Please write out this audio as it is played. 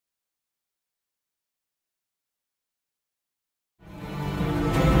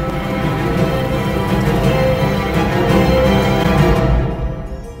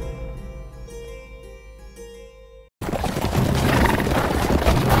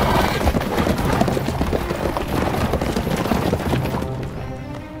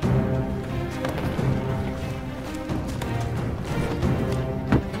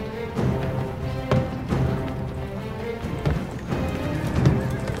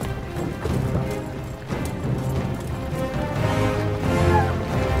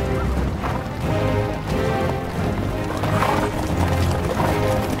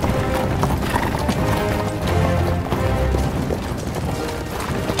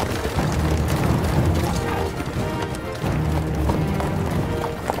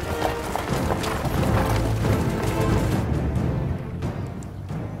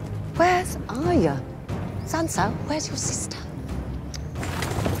so. Where's your sister?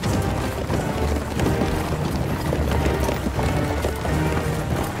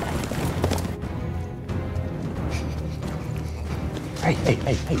 Hey.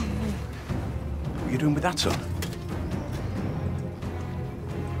 What are you doing with that, son?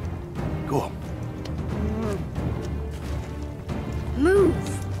 Go on. Move!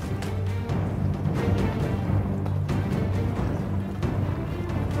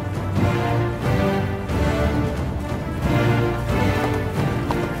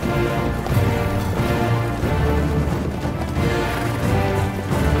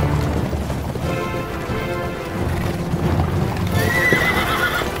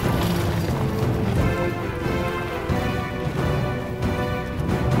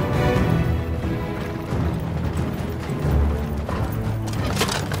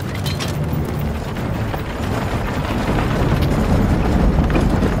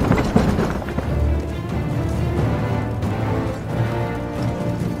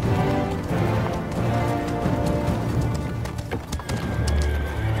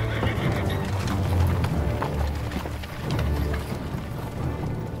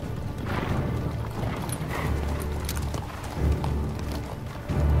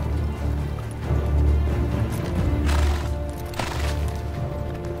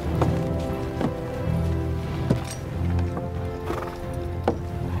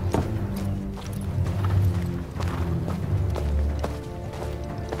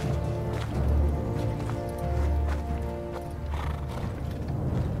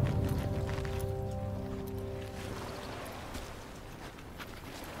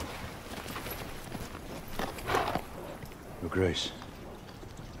 Your Grace.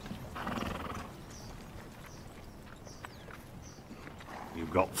 You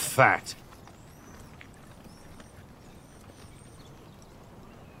got fat.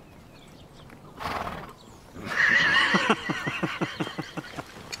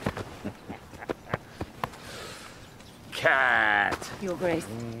 Cat. Your Grace.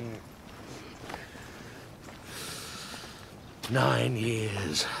 9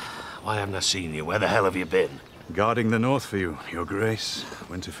 years. Why haven't I seen you? Where the hell have you been? Guarding the north for you, Your Grace.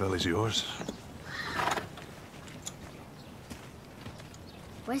 Winterfell is yours.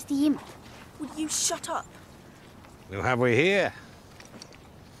 Where's the imp? Would you shut up? Who have we here?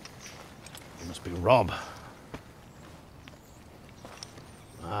 You must be Rob.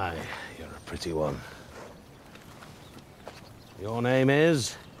 Aye, you're a pretty one. Your name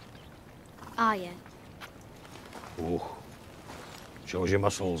is? Arya. Ooh. Shows your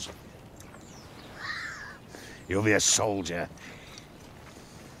muscles. You'll be a soldier.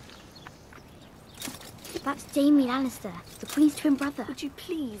 That's Jaime Lannister, the Queen's twin brother. Would you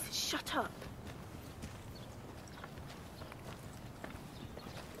please shut up?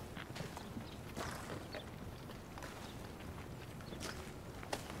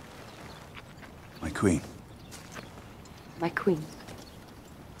 My queen. My queen.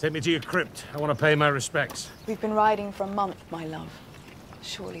 Take me to your crypt. I want to pay my respects. We've been riding for a month, my love.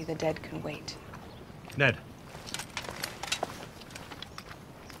 Surely the dead can wait. Ned.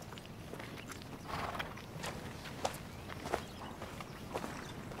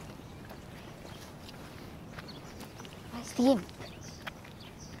 Where's the imp?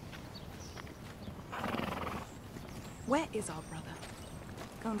 Where is our brother?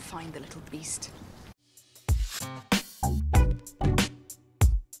 Go and find the little beast.